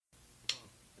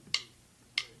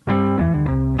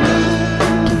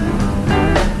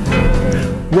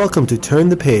welcome to Turn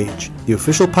the Page, the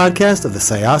official podcast of the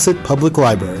Syosset Public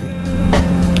Library.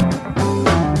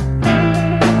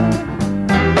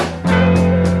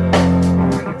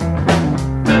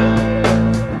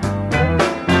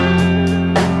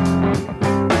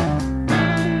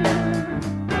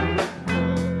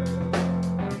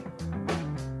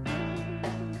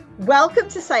 Welcome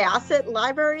to Syosset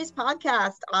Library's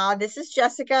podcast. This is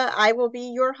Jessica. I will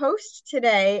be your host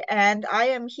today, and I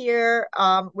am here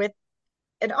with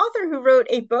an author who wrote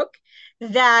a book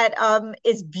that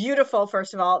is beautiful.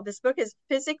 First of all, this book is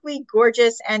physically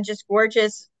gorgeous and just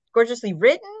gorgeously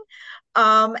written.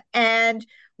 And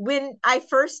when I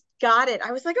first got it,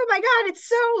 I was like, oh my God, it's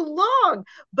so long,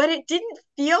 but it didn't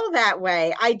feel that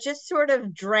way. I just sort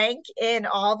of drank in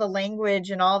all the language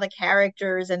and all the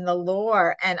characters and the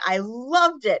lore, and I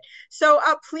loved it. So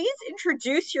please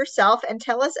introduce yourself and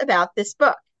tell us about this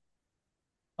book.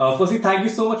 Firstly, thank you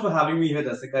so much for having me here,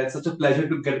 Jessica. It's such a pleasure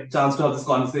to get a chance to have this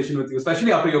conversation with you,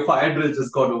 especially after your fire drill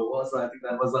just got over. So I think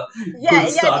that was a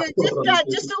good start.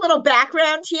 Just a little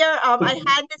background here. I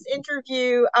had this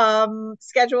interview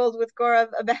scheduled with Gourav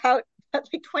about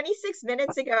like 26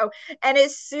 minutes ago, and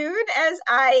as soon as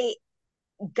I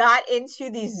got into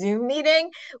the Zoom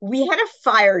meeting, we had a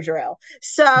fire drill.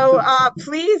 So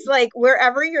please, like,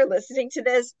 wherever you're listening to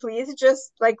this, please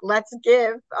just like let's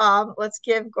give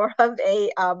Gaurav a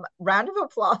round of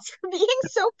applause for being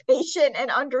so patient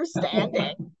and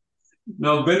understanding.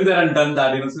 No, been there and done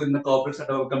that, so in the corporate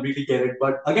setup, I completely get it.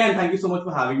 But again, thank you so much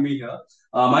for having me here.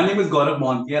 My name is Gourav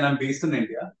Mohanty and I'm based in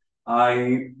India.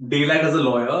 I daylight as a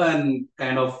lawyer and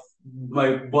kind of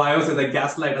my bio says I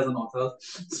gaslight as an author.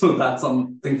 So that's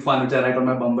something fun which I write on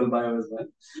my Bumble bio as well.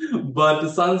 But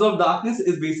Sons of Darkness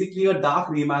is basically a dark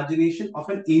reimagination of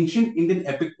an ancient Indian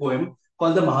epic poem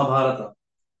called the Mahabharata.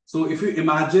 So if you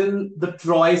imagine the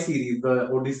Troy series,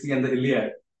 the Odyssey and the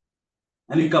Iliad,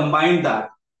 and you combine that,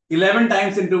 11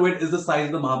 times into it is the size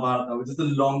of the Mahabharata, which is the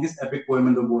longest epic poem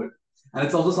in the world. And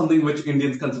it's also something which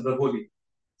Indians consider holy.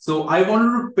 So I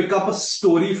wanted to pick up a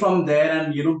story from there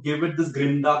and give it this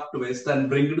grimdark twist and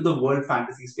bring it to the world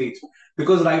fantasy stage.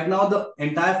 Because right now the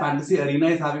entire fantasy arena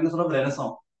is having a sort of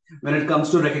renaissance when it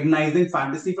comes to recognizing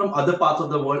fantasy from other parts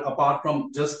of the world apart from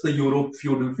just the Europe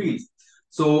feudal fields.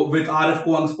 So with R.F.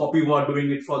 Kuang's Poppy War doing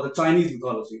it for the Chinese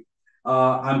mythology,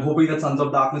 I'm hoping that Sons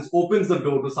of Darkness opens the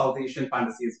door to South Asian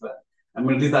fantasy as well. I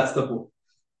mean, at least that's the hope.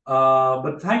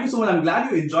 But thank you so much. I'm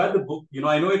glad you enjoyed the book.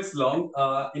 I know it's long.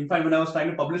 In fact, when I was trying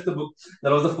to publish the book,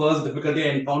 that was the first difficulty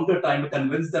I encountered trying to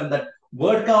convince them that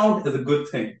word count is a good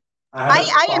thing.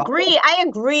 I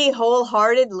agree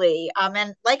wholeheartedly.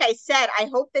 And like I said, I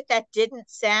hope that didn't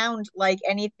sound like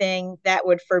anything that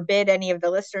would forbid any of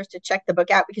the listeners to check the book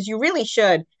out, because you really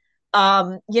should.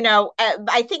 I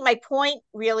think my point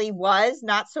really was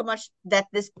not so much that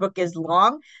this book is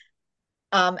long.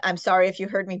 I'm sorry if you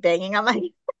heard me banging on my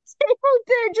table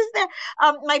there just there.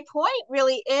 My point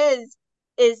really is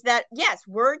that yes,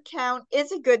 word count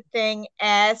is a good thing,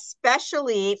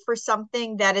 especially for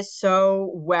something that is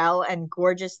so well and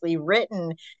gorgeously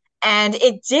written. And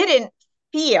it didn't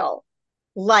feel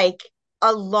like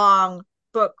a long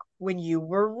book when you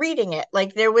were reading it.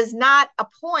 Like there was not a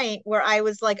point where I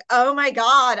was like, oh my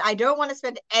God, I don't want to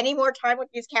spend any more time with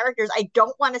these characters. I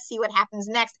don't want to see what happens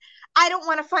next. I don't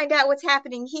want to find out what's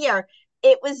happening here.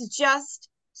 It was just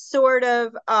sort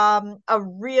of a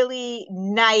really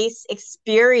nice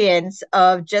experience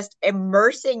of just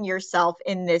immersing yourself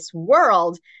in this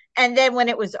world. And then when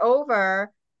it was over,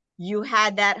 you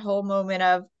had that whole moment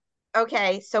of,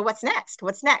 okay, so what's next?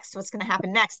 What's next? What's going to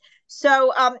happen next?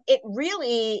 So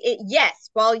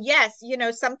yes,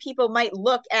 some people might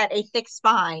look at a thick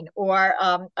spine or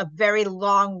a very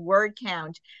long word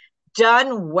count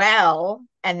done well,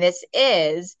 and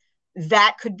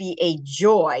that could be a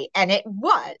joy, and it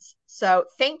was. So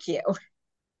thank you.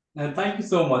 And thank you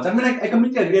so much. I mean, I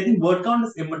completely agree. I think word count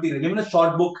is immaterial. Even a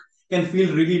short book can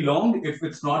feel really long if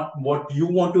it's not what you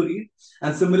want to read.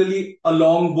 And similarly, a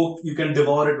long book, you can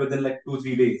devour it within like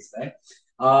 2-3 days, right?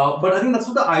 But I think that's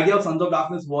what the idea of Sons of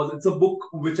Darkness was. It's a book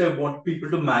which I want people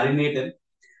to marinate in.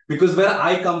 Because where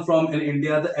I come from in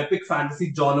India, the epic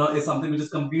fantasy genre is something which is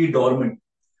completely dormant.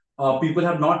 People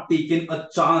have not taken a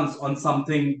chance on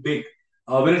something big.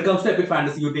 When it comes to epic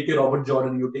fantasy, you take your Robert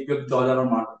Jordan, you take your George R. R.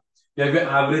 Martin. You have your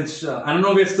average, I don't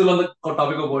know, we're still on the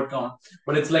topic of word count,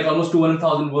 but it's like almost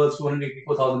 200,000 words,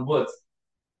 284,000 words.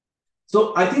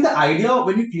 So I think the idea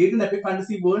when you create an epic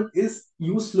fantasy world is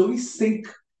you slowly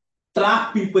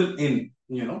trap people in,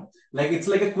 like it's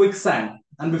like a quicksand.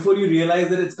 And before you realize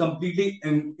that it's completely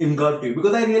engulfed you.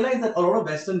 Because I realized that a lot of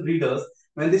Western readers,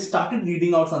 when they started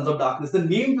reading out Sons of Darkness, the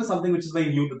name was something which is very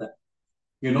new to them.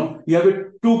 You have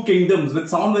two kingdoms which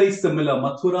sound very similar,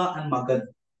 Mathura and Magad.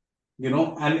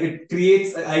 And it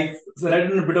creates. I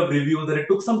read in a bit of review that it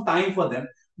took some time for them,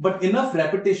 but enough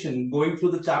repetition going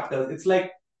through the chapters. It's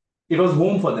like it was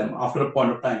home for them after a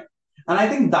point of time. And I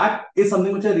think that is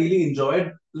something which I really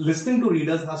enjoyed listening to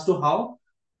readers as to how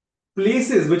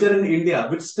places which are in India,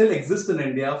 which still exist in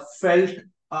India, felt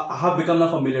have become now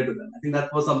familiar to them. I think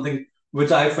that was something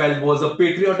which I felt was a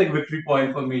patriotic victory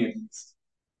point for me at least.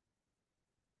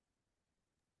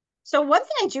 So one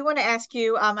thing I do want to ask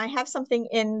you, I have something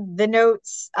in the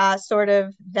notes, sort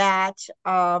of that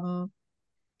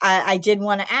I did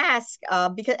want to ask,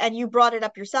 because, and you brought it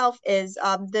up yourself, is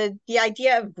the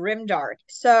idea of grimdark.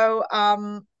 So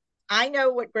I know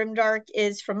what grimdark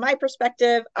is from my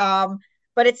perspective,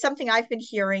 but it's something I've been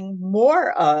hearing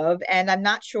more of, and I'm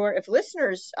not sure if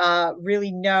listeners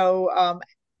really know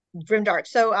grimdark.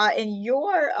 So, in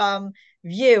your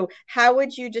view, how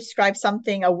would you describe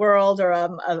something, a world or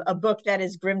a book that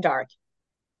is grimdark?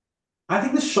 I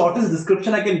think the shortest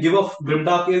description I can give of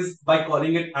Grimdark is by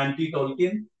calling it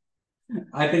anti-Tolkien.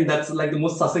 I think that's like the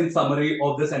most succinct summary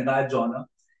of this entire genre.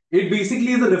 It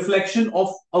basically is a reflection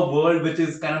of a world which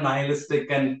is kind of nihilistic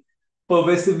and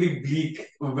pervasively bleak,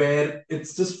 where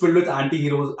it's just filled with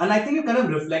anti-heroes. And I think it kind of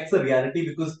reflects the reality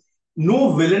because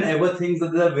no villain ever thinks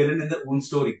that they're a villain in their own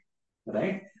story,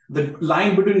 right? The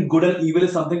line between good and evil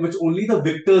is something which only the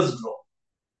victors draw.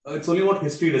 It's only what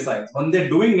history decides. When they're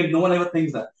doing it, no one ever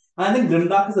thinks that. And I think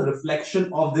Grimdark is a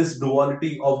reflection of this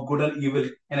duality of good and evil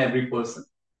in every person.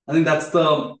 I think that's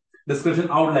the description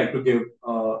I would like to give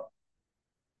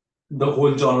the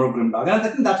whole genre of Grimdark. And I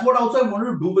think that's what also I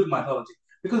wanted to do with mythology.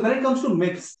 Because when it comes to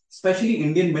myths, especially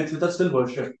Indian myths which are still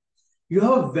worshipped, you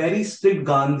have a very strict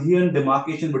Gandhian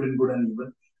demarcation between good and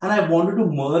evil. And I wanted to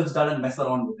merge that and mess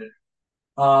around with it.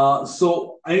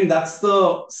 So I think that's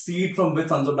the seed from which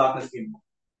Sons of Darkness came.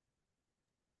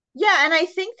 Yeah, and I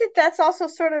think that that's also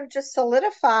sort of just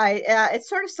solidified. It's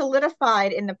sort of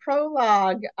solidified in the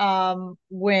prologue,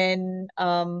 when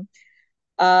Muchuk,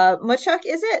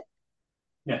 is it?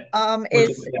 Yeah. Which is,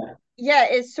 Is yeah. Yeah,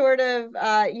 is sort of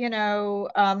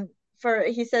for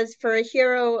he says, for a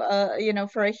hero,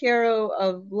 for a hero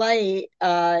of light,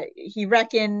 he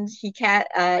reckons he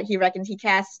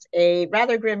cast a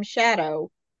rather grim shadow.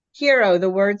 Hero, the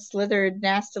word slithered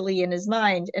nastily in his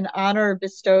mind, an honor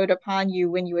bestowed upon you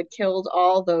when you had killed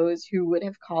all those who would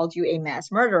have called you a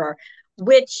mass murderer,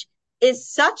 which is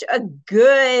such a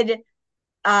good,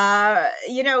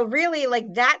 really,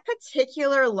 like, that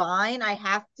particular line, I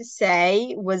have to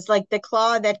say, was like the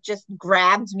claw that just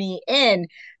grabbed me in,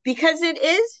 because it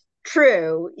is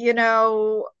true,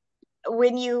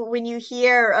 when you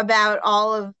hear about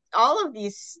all of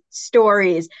these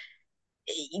stories,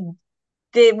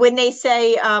 when they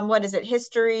say, what is it,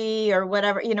 history or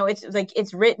whatever, it's like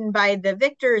it's written by the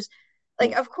victors,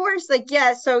 like, of course, like,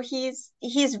 yeah, so he's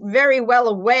very well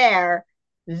aware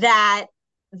that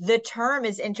the term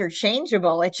is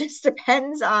interchangeable. It just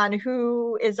depends on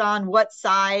who is on what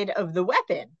side of the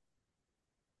weapon.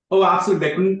 Oh,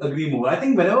 absolutely. I couldn't agree more. I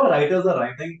think whenever writers are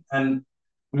writing, and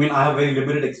I mean, I have very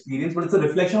limited experience, but it's a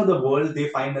reflection of the world they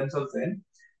find themselves in.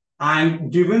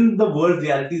 And given the world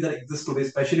realities that exist today,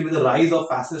 especially with the rise of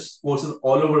fascist forces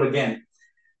all over again,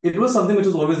 it was something which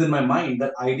was always in my mind,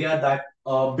 that idea that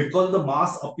because of the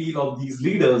mass appeal of these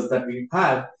leaders that we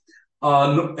have,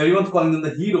 no, everyone's calling them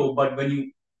the hero, but when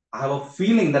you I have a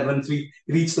feeling that once we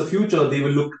reach the future, they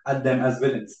will look at them as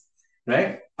villains,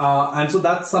 right? And so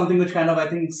that's something which kind of I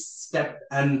think stepped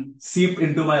and seeped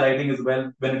into my writing as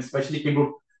well when it especially came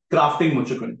to crafting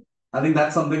Muchukun. I think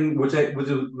that's something which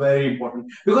is very important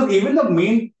because even the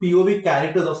main POV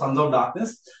characters of Sons of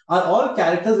Darkness are all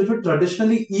characters which were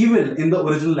traditionally evil in the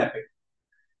original epic.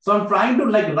 So I'm trying to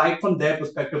like write from their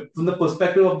perspective, from the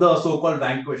perspective of the so-called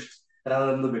vanquished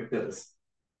rather than the victors.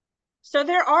 So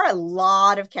there are a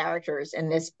lot of characters in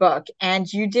this book,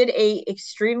 and you did a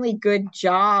extremely good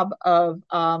job of,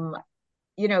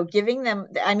 giving them,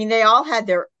 I mean, they all had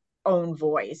their own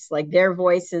voice. Like, their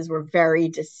voices were very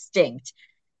distinct.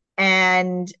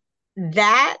 And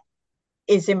that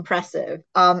is impressive.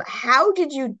 How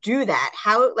did you do that?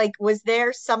 How, like, was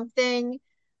there something,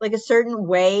 like, a certain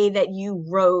way that you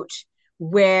wrote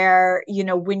where,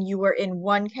 when you were in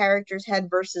one character's head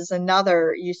versus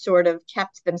another, you sort of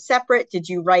kept them separate? Did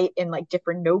you write in like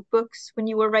different notebooks when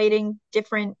you were writing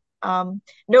different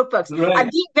notebooks? I'm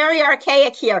Right. being very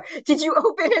archaic here. Did you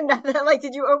open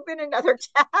another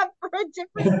tab for a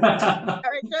different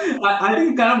character? I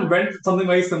think it kind of went something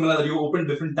very similar that you open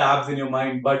different tabs in your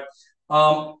mind. But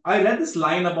I read this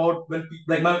line about when,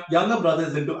 like, my younger brother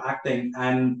is into acting,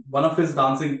 and one of his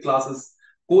dancing classes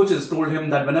coaches told him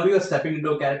that whenever you're stepping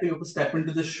into a character, you have to step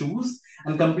into the shoes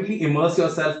and completely immerse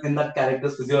yourself in that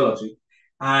character's physiology.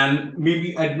 And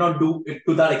maybe I did not do it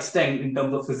to that extent in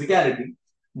terms of physicality.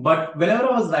 But whenever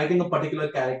I was writing a particular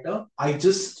character, I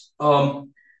just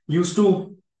used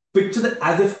to picture that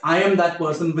as if I am that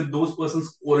person with those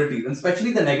person's qualities, and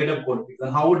especially the negative qualities,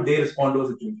 and how would they respond to a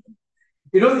situation.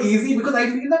 It was easy because I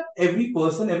feel that every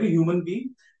person, every human being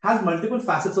has multiple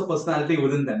facets of personality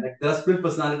within them. Like there are split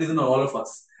personalities in all of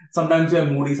us. Sometimes we are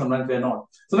moody, sometimes we are not.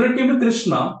 So when it came to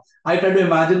Krishna, I tried to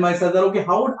imagine myself that okay,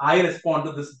 how would I respond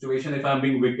to this situation if I'm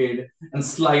being wicked and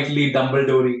slightly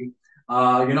Dumbledore?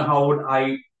 How would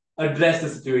I address the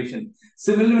situation?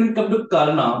 Similarly, when it comes to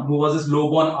Karna, who was this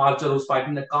low-born archer who's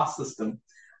fighting the caste system,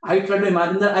 I tried to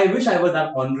imagine that I wish I was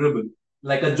that honorable,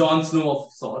 like a Jon Snow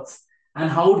of sorts, and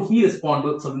how would he respond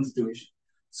to a certain situation.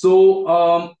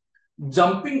 So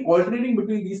alternating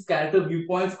between these character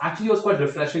viewpoints actually was quite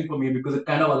refreshing for me because it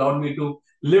kind of allowed me to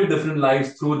live different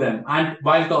lives through them and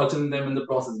while torturing them in the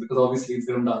process because obviously it's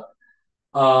grimdark.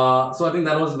 So I think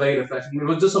that was very refreshing. It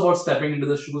was just about stepping into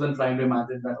the shoes and trying to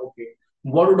imagine that okay,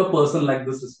 what would a person like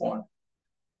this respond?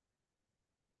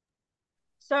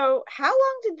 So, how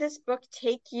long did this book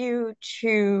take you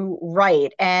to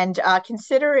write? And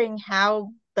considering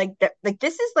how like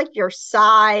this is like your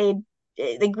side,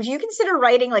 like would you consider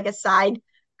writing like a side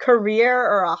career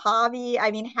or a hobby?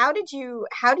 I mean, how do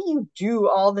you do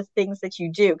all the things that you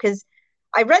do? Because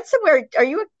I read somewhere, are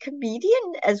you a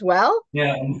comedian as well?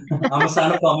 Yeah, I'm a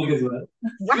stand-up comic as well.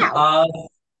 Wow. Uh,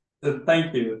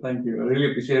 Thank you, thank you. I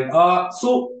really appreciate it.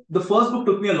 So the first book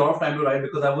took me a lot of time to write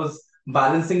because I was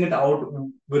balancing it out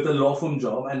with a law firm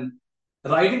job, and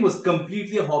writing was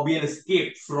completely a hobby and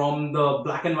escape from the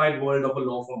black and white world of a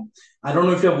law firm. I don't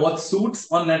know if you have watched Suits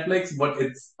on Netflix, but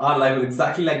it's our life is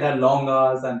exactly like that, long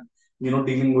hours and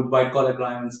dealing with white collar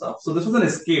crime and stuff. So this was an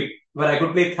escape where I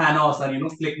could play Thanos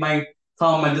and click my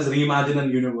thumb and just reimagine a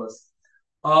universe.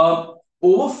 Uh,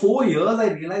 Over 4 years, I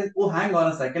realized, oh, hang on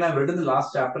a second, I've written the last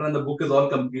chapter and the book is all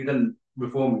complete and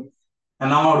before me. And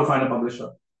now I have to find a publisher.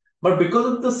 But because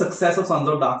of the success of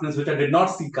Sons of Darkness, which I did not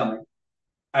see coming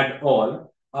at all,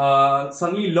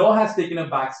 suddenly law has taken a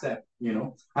back step.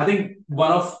 I think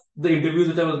one of the interviews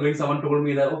which I was doing, someone told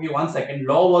me that, okay, 1 second,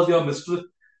 law was your mistress,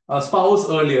 spouse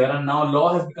earlier, and now law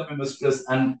has become a mistress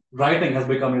and writing has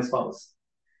become your spouse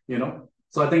you know.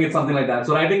 So I think it's something like that.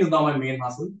 So writing is now my main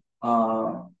hustle.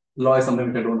 Law is something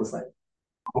which I don't decide.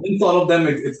 Amongst all of them,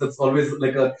 it's always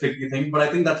like a tricky thing, but I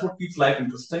think that's what keeps life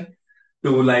interesting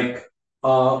to like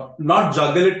not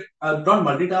juggle it, not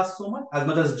multitask so much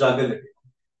as juggle it.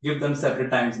 Give them separate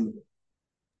times in the day.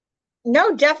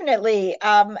 No, definitely.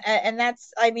 And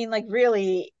that's, I mean, like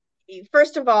really,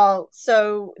 first of all,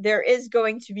 so there is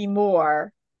going to be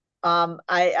more.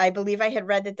 I believe I had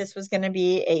read that this was going to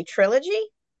be a trilogy.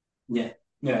 Yeah.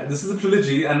 Yeah, this is a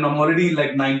trilogy, and I'm already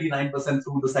like 99%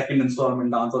 through the second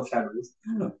installment, Dance of Shadows.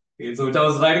 Okay, so which I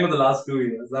was writing for the last 2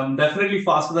 years. I'm definitely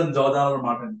faster than George R. R.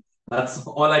 Martin. That's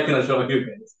all I can assure you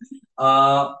guys.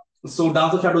 So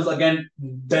Dance of Shadows again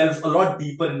delves a lot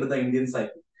deeper into the Indian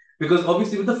psyche. Because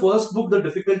obviously with the first book, the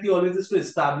difficulty always is to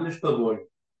establish the world.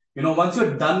 Once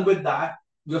you're done with that,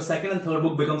 your second and third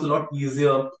book becomes a lot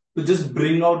easier to just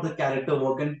bring out the character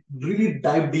work and really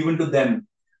dive deep into them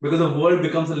because the world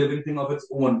becomes a living thing of its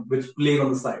own, which plays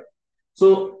on the side.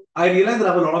 So I realized that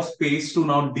I have a lot of space to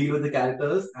now deal with the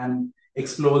characters and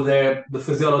explore the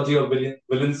physiology of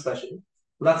villains, especially.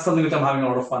 So that's something which I'm having a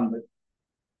lot of fun with.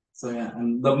 So yeah,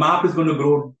 and the map is going to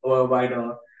grow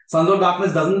wider. Sons of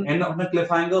Darkness doesn't end up in a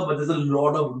cliffhanger, but there's a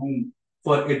lot of room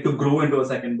for it to grow into a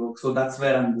second book. So that's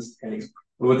where I'm just heading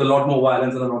with a lot more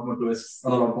violence and a lot more twists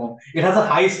and a lot more. It has a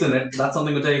heist in it. That's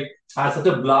something which I had such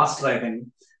a blast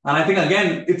writing. And I think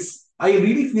again, I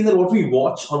really feel that what we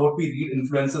watch or what we read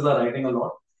influences our writing a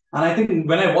lot. And I think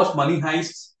when I watched Money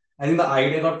Heists, I think the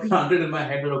idea got planted in my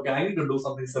head that okay, I need to do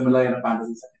something similar in a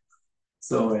fantasy setting.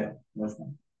 So yeah, that's nice.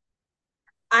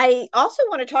 I also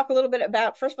want to talk a little bit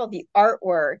about, first of all, the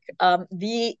artwork.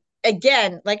 The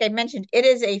Again, like I mentioned, it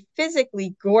is a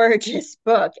physically gorgeous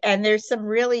book, and there's some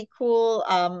really cool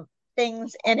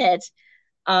things in it,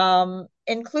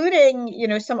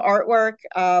 including some artwork.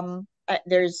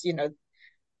 There's the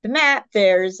map.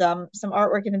 There's some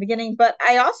artwork in the beginning, but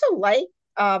I also like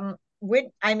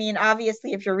I mean,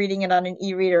 obviously, if you're reading it on an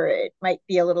e-reader, it might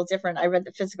be a little different. I read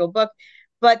the physical book,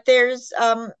 but there's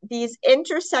these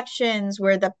intersections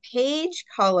where the page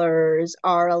colors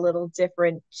are a little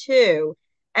different too.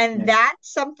 And Yeah.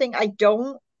 that's something I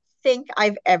don't think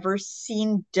I've ever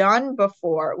seen done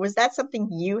before. Was that something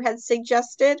you had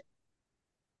suggested?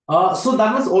 So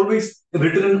that was always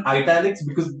written in italics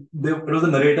because it was the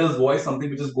narrator's voice, something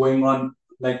which is going on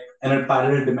like in a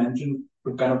parallel dimension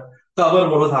to kind of cover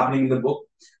what was happening in the book.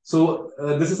 So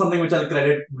this is something which I'll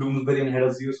credit Bloomsbury and Head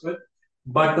of Zeus with.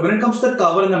 But when it comes to the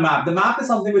cover and the map is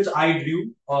something which I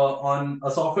drew on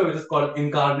a software which is called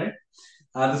Incarnate.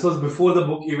 This was before the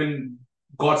book even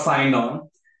got signed on,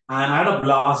 and I had a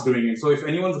blast doing it. So if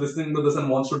anyone's listening to this and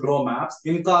wants to draw maps,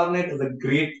 Incarnate is a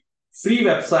great free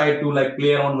website to like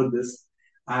play around with this.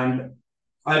 And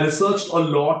I researched a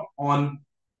lot on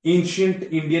ancient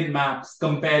Indian maps,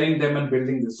 comparing them and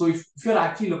building this. So if you're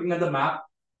actually looking at the map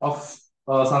of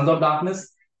Sons of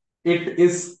Darkness, it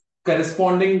is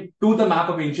corresponding to the map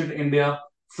of ancient India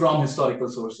from historical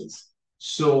sources.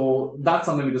 So that's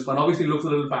something which is fun. Obviously, it looks a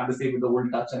little fantasy with the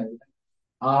old touch and everything.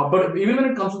 But even when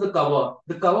it comes to the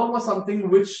cover was something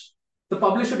which the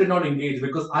publisher did not engage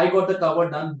because I got the cover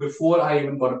done before I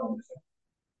even got a publisher.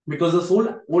 Because this whole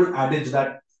old adage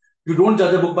that you don't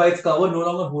judge a book by its cover no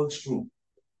longer holds true,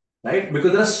 right?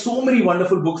 Because there are so many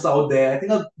wonderful books out there. I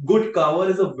think a good cover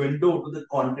is a window to the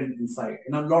content inside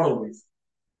in a lot of ways.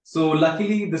 So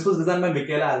luckily, this was designed by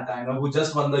Michaela Alcaino, who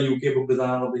just won the UK Book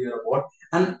Designer of the Year award.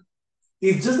 And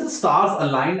it's just the stars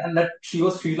aligned and that she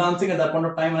was freelancing at that point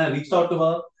of time. And I reached out to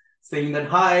her saying that,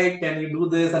 hi, can you do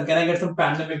this? And can I get some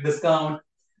pandemic discount?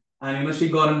 And she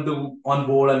got into on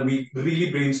board and we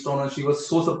really brainstormed and she was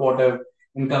so supportive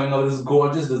in coming up with this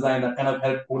gorgeous design that kind of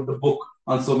helped put the book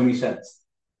on so many shelves.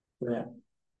 So, yeah.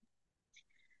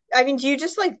 I mean, do you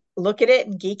just like look at it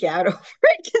and geek out over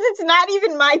it? Because it's not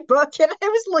even my book, and I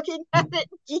was looking at it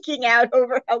and geeking out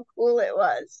over how cool it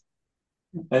was.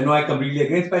 I know I completely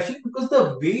agree, especially because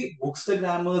the way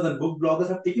bookstagrammers and book bloggers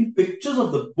have taken pictures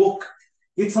of the book,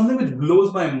 it's something which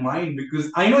blows my mind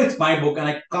because I know it's my book and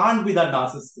I can't be that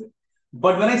narcissistic.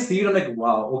 But when I see it, I'm like,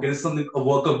 wow, okay, this is something, a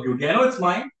work of beauty. I know it's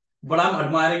mine, but I'm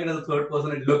admiring it as a third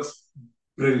person. It looks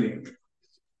brilliant.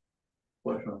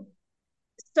 For sure.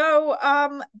 So,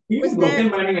 was Even there? broken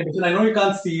binding edition, I know you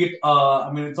can't see it.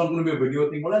 I mean, it's not going to be a video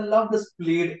thing, but I love the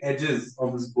splayed edges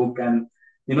of this book and,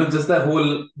 just the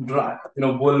whole,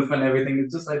 wolf and everything.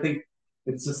 It's just, I think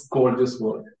it's just gorgeous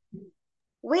work.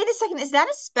 Wait a second, is that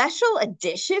a special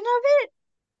edition of it?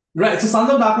 Right. So Sons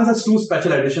of Darkness has two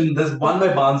special editions. There's one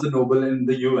by Barnes and Noble in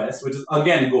the US, which is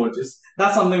again gorgeous.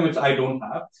 That's something which I don't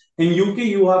have. In UK,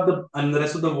 you have and the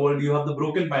rest of the world, you have the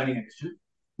broken binding edition,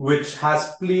 which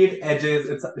has splayed edges.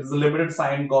 It's a limited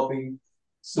signed copy.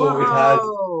 So it has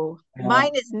Whoa, uh,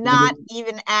 mine is not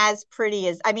even as pretty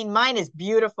as, I mean, mine is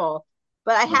beautiful,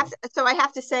 but I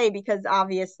have to say, because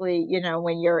obviously,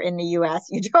 when you're in the US,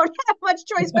 you don't have much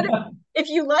choice. But if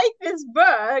you like this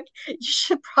book, you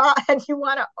should probably, and you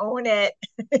want to own it.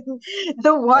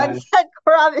 The one that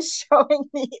Gaurav is showing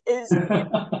me is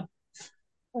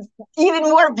even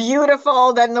more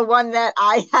beautiful than the one that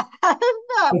I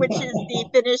have, which is the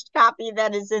finished copy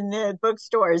that is in the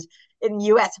bookstores in the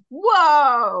US.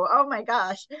 Whoa! Oh my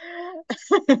gosh.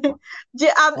 And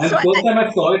first time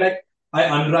I saw it, I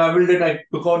unraveled it. I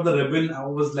took out the ribbon. I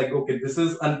was like, okay, this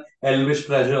is an Elvish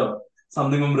treasure.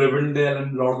 Something from Rivendell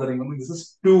and Lord of the Rings. I mean, this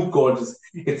is too gorgeous.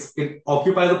 It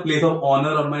occupies a place of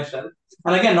honor on my shelf.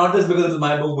 And again, not just because it's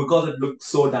my book, because it looks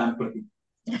so damn pretty.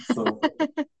 So,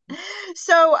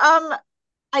 So,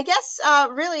 I guess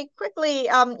really quickly,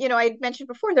 I mentioned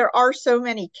before there are so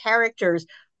many characters.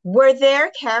 Were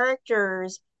there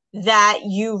characters that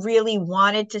you really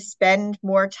wanted to spend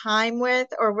more time with,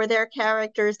 or were there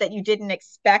characters that you didn't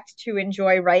expect to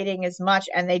enjoy writing as much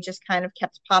and they just kind of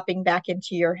kept popping back into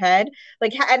your head?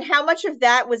 Like, and how much of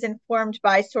that was informed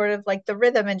by sort of like the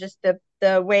rhythm and just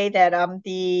the way that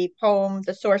the poem,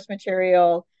 the source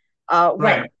material went?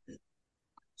 right.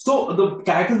 So the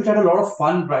characters which had a lot of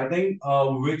fun writing,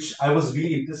 which I was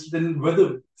really interested in, were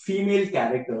the female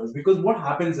characters. Because what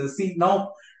happens is, see,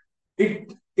 now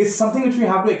it is something which we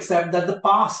have to accept that the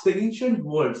past, the ancient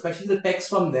world, especially the texts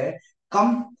from there,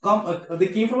 they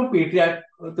came from a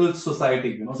patriarchal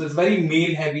society, So it's very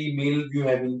male heavy, male view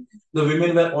heavy. The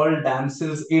women were all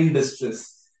damsels in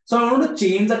distress. So I want to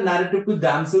change that narrative to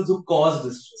damsels who cause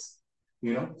distress.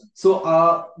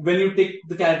 So when you take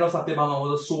the character of Satyabhama, or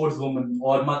the swordswoman,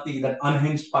 or Mati, that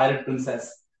unhinged pirate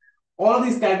princess, all of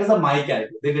these characters are my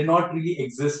characters. They did not really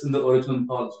exist in the original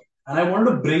mythology. And I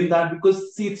wanted to bring that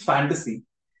because, see, it's fantasy.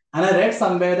 And I read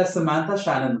somewhere that Samantha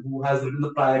Shannon, who has written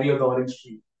The Priory of the Orange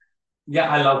Tree, yeah,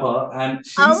 I love her. And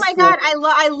Oh she's my so, God,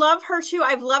 I love her too.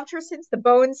 I've loved her since the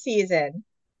Bone season.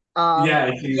 yeah,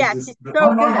 she's Yeah, she's just, so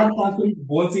not good. had a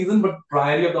Bone season, but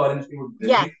Priory of the Orange Tree was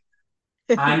Yes. brilliant.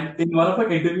 And in one of her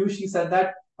interviews, she said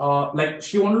that like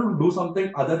she wanted to do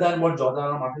something other than what George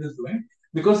R. R. Martin is doing.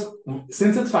 Because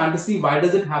since it's fantasy, why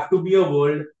does it have to be a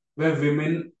world where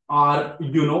women are,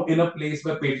 in a place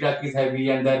where patriarchy is heavy?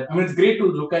 And then, I mean, it's great to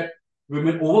look at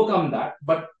women overcome that.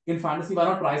 But in fantasy, why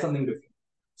not try something different?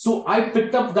 So I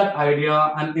picked up that idea,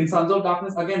 and in Sons of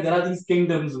Darkness, again, there are these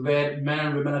kingdoms where men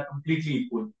and women are completely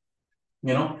equal.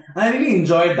 And I really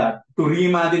enjoyed that, to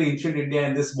reimagine ancient India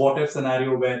in this what if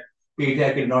scenario where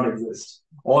patriarchy did not exist,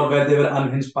 or where they were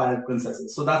unhinged pirate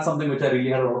princesses. So that's something which I really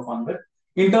had a lot of fun with.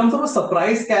 In terms of a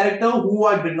surprise character who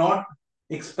I did not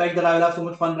expect that I will have so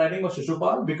much fun writing was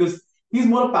Shishupal, because he's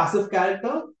more a passive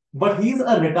character, but he's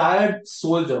a retired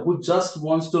soldier who just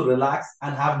wants to relax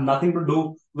and have nothing to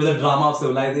do with the drama of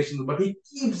civilization. But he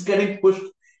keeps getting pushed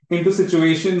into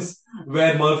situations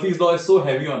where Murphy's Law is so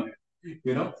heavy on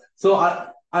him. So I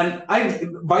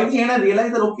by the end I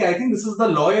realized that okay, I think this is the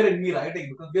lawyer in me writing,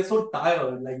 because we're so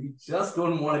tired, like we just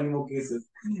don't want any more cases.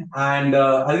 And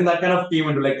I think that kind of came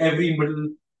into like every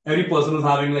person who's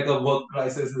having like a work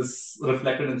crisis is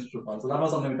reflected in Shishupal. So that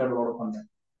was something which I had a lot of fun with.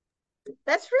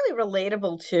 That's really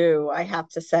relatable too, I have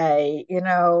to say,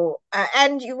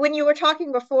 and when you were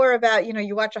talking before about,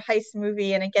 you watch a heist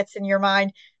movie and it gets in your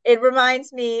mind, it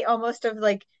reminds me almost of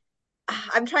like,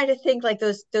 I'm trying to think like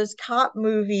those cop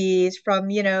movies from,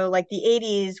 like the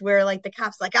 80s where like the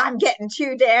cops like, I'm getting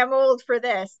too damn old for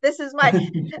this.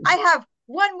 I have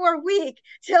one more week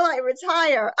till I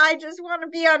retire. I just want to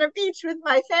be on a beach with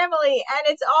my family. And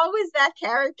it's always that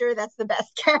character that's the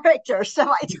best character.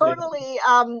 So I totally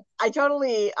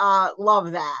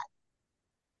love that.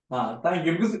 Thank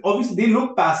you. Because obviously they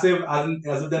look passive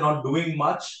as if they're not doing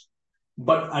much,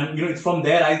 but and it's from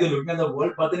their eyes they're looking at the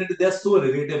world. But then they're so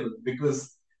relatable,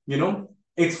 because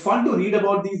it's fun to read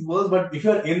about these worlds, but if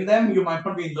you're in them, you might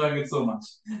not be enjoying it so much.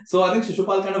 So I think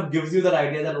Shishupal kind of gives you that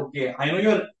idea that okay, I know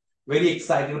you're very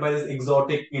excited by this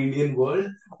exotic Indian world,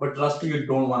 but trust me, you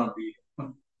don't want to be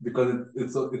because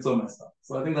it's so messed up.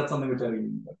 So I think that's something which I really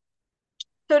enjoy.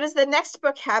 So does the next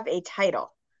book have a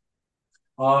title?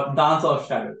 Dance of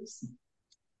Shadows.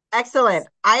 Excellent.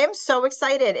 I am so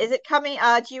excited. Is it coming?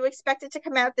 Do you expect it to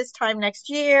come out this time next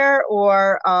year,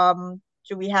 or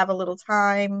do we have a little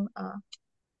time?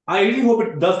 I really hope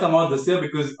it does come out this year,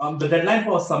 because the deadline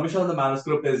for submission of the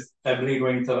manuscript is February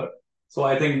 23rd. So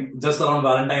I think just around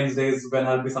Valentine's Day is when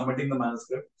I'll be submitting the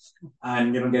manuscript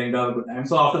and getting to have a good time.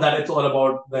 So after that, it's all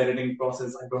about the editing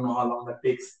process. I don't know how long that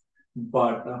takes,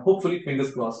 but hopefully,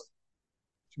 fingers crossed.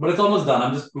 But it's almost done.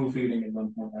 I'm just proofreading it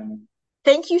one more time.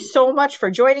 Thank you so much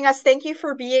for joining us. Thank you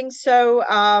for being so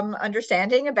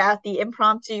understanding about the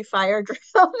impromptu fire drill.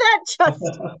 That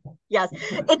just yes,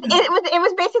 it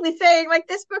was basically saying like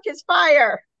this book is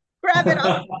fire. Grab it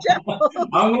off the shelf.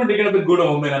 I'm going to take it up with good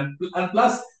omen, and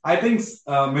plus, I think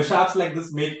mishaps like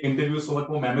this make interviews so much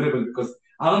more memorable, because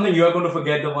I don't think you are going to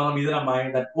forget the one on either of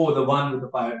mine that the one with the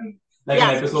fire drill, like an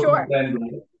Yes, episode sure. from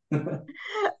Friends.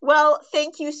 Well,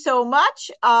 thank you so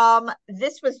much.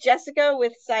 This was Jessica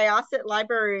with Syosset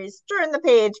Library's Turn the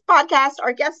Page podcast.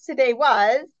 Our guest today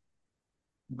was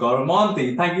Gourav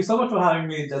Mohanty. Thank you so much for having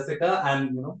me, Jessica,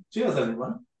 and cheers,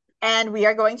 everyone. And we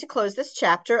are going to close this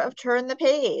chapter of Turn the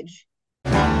Page.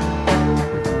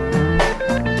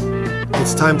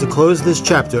 It's time to close this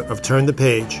chapter of Turn the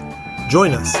Page.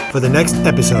 Join us for the next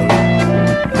episode.